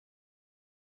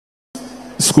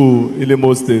school in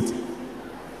Imo State.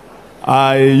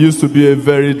 I used to be a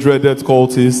very dreaded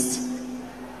cultist,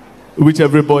 which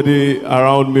everybody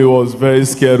around me was very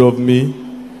scared of me.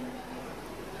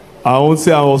 I won't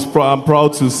say I'm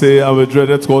proud to say I'm a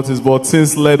dreaded cultist, but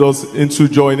since led us into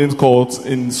joining cults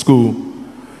in school,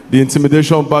 the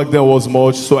intimidation back then was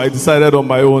much, so I decided on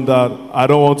my own that I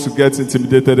don't want to get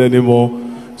intimidated anymore.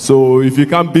 So if you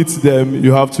can't beat them,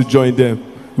 you have to join them,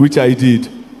 which I did.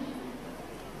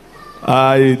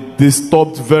 I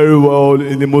disturbed very well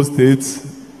in Imo State.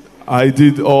 I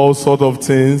did all sorts of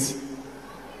things.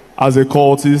 As a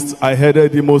cultist, I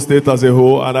headed Imo State as a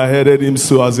whole, and I headed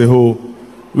IMSU as a whole,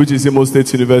 which is Imo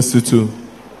State University too.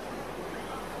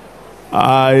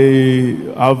 I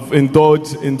have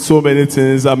indulged in so many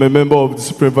things. I'm a member of the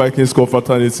Supreme Vikings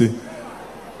Confraternity.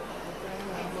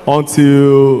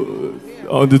 Until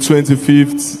on the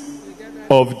 25th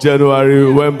of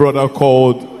January, when brother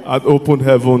called at Open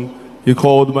Heaven, he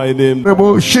called my name.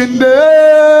 Watch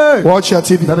your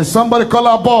TV. There is somebody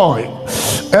called a boy.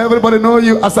 Everybody know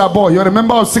you as a boy. You're a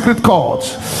member of secret cult.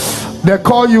 They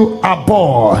call you a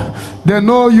boy. They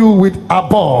know you with a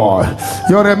boy.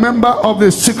 You're a member of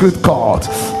the secret cult.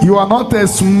 You are not a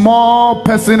small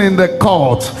person in the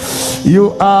cult.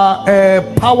 You are a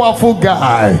powerful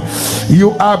guy.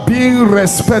 You are being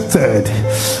respected.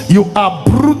 You are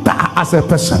brutal as a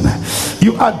person.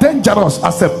 You are dangerous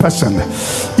as a person.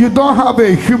 You don't have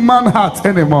a human heart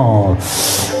anymore.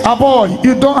 A boy,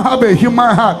 you don't have a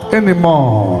human heart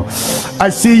anymore. I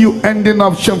see you ending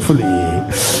up shamefully.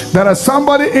 There is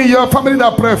somebody in your family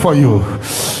that pray for you.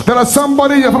 There is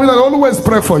somebody in your family that always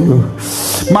pray for you.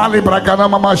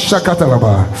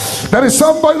 There is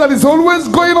somebody that is always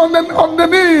going on the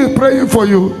knee praying for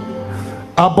you.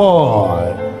 A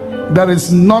boy, there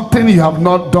is nothing you have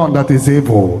not done that is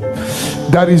evil.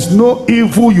 There is no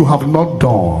evil you have not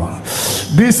done.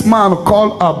 This man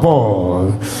called a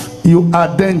boy, you are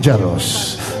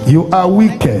dangerous, you are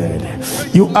wicked,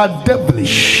 you are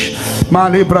devilish,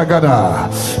 Mali Bragada.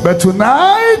 But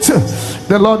tonight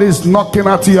the Lord is knocking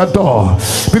at your door,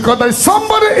 because there is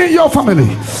somebody in your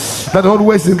family that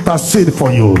always intercede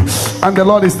for you, and the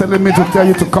Lord is telling me to tell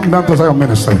you to come down to Zion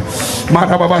Ministry.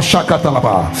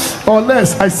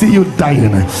 Unless I see you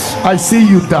dying, I see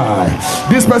you die.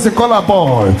 This person called a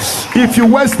boy. If you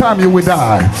waste time, you will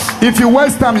die. If you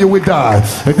waste time, you will die.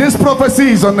 This prophecy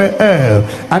is on the air,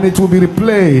 and it will be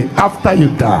replayed after you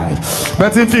die.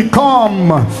 But if you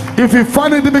come, if you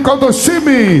find it difficult to see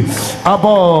me, a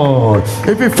boy,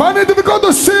 if you find it difficult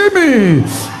to see me,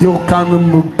 you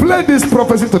can play this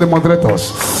prophecy to the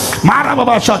moderators,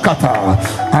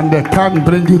 and they can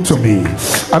bring you to me.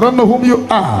 I don't know whom you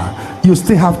are. You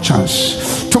still have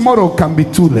chance. Tomorrow can be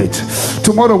too late.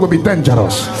 Tomorrow will be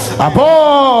dangerous. A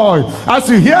boy, as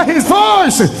you hear his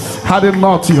voice, harden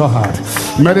not your heart.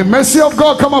 May the mercy of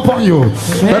God come upon you.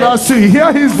 But as you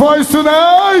hear his voice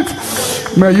tonight,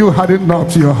 may you harden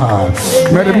not your heart.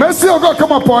 May the mercy of God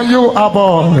come upon you, a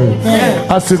boy.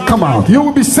 As you come out, you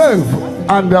will be saved,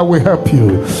 and I will help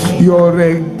you. You're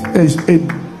a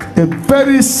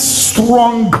very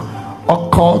strong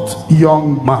occult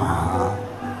young man.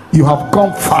 You have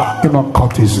gone far in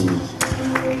occultism.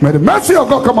 May the mercy of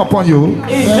God come upon you.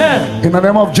 Amen. In the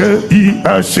name of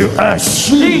Jesus.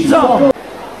 Jesus.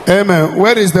 Amen.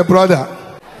 Where is the brother?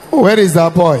 Where is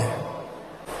that boy?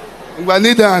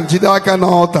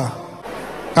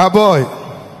 A boy.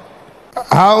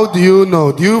 How do you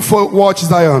know? Do you watch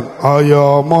Zion or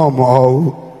your mom?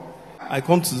 Or I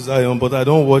come to Zion, but I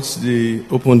don't watch the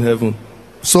Open Heaven.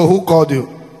 So who called you?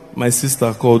 My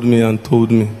sister called me and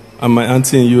told me. And my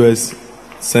auntie in US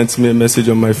sent me a message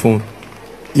on my phone.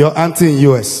 Your auntie in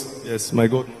US? Yes, my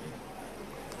God.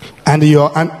 And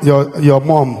your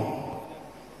mom?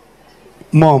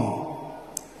 Mom.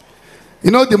 You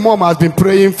know the mom has been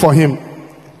praying for him.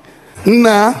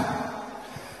 Nah.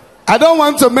 I don't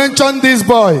want to mention this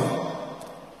boy.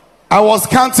 I was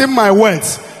counting my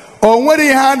words.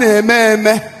 Onweri ha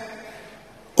na-eme.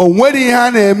 Onweri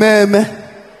ha na-eme.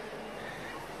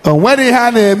 Onweri ha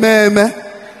na-eme.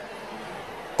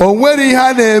 Onweri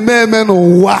ha na-eme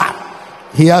n'ụwa.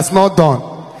 He has not done.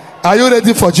 Are you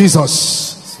ready for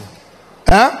Jesus?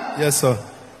 Huh? Yes, sir.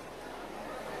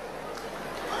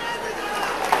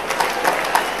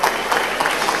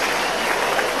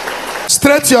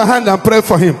 Stretch your hand and pray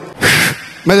for him.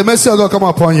 May the mercy of God come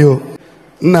upon you.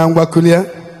 Nangwakulia.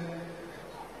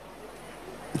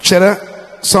 Chere,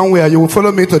 somewhere you will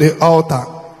follow me to the altar,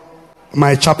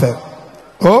 my chapel.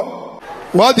 Oh,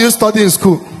 what do you study in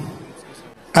school?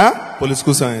 Huh?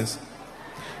 Political science.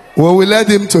 Well, we led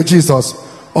him to Jesus.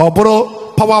 Oh,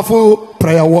 bro, powerful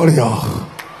prayer warrior.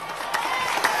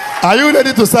 Are you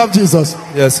ready to serve Jesus?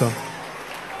 Yes, sir.